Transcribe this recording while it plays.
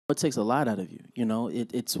It takes a lot out of you. You know,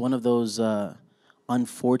 it's one of those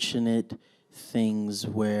unfortunate things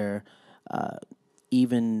where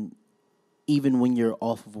even even when you're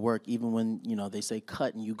off of work, even when they say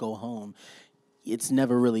cut and you go home, it's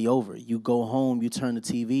never really over. You go home, you turn the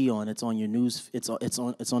TV on, it's on your news, it's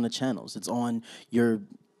on the channels, it's on your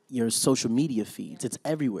social media feeds, it's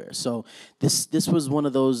everywhere. So this was one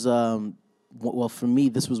of those. Well, for me,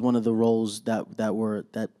 this was one of the roles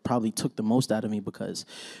that probably took the most out of me because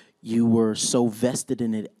you were so vested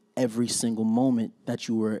in it every single moment that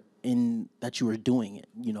you were doing it.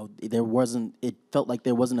 It felt like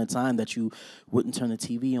there wasn't a time that you wouldn't turn the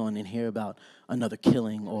TV on and hear about another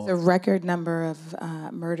killing or the record number of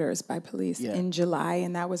murders by police Yeah. in July,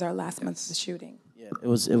 and that was our last month's shooting. Yeah, it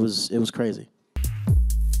was crazy.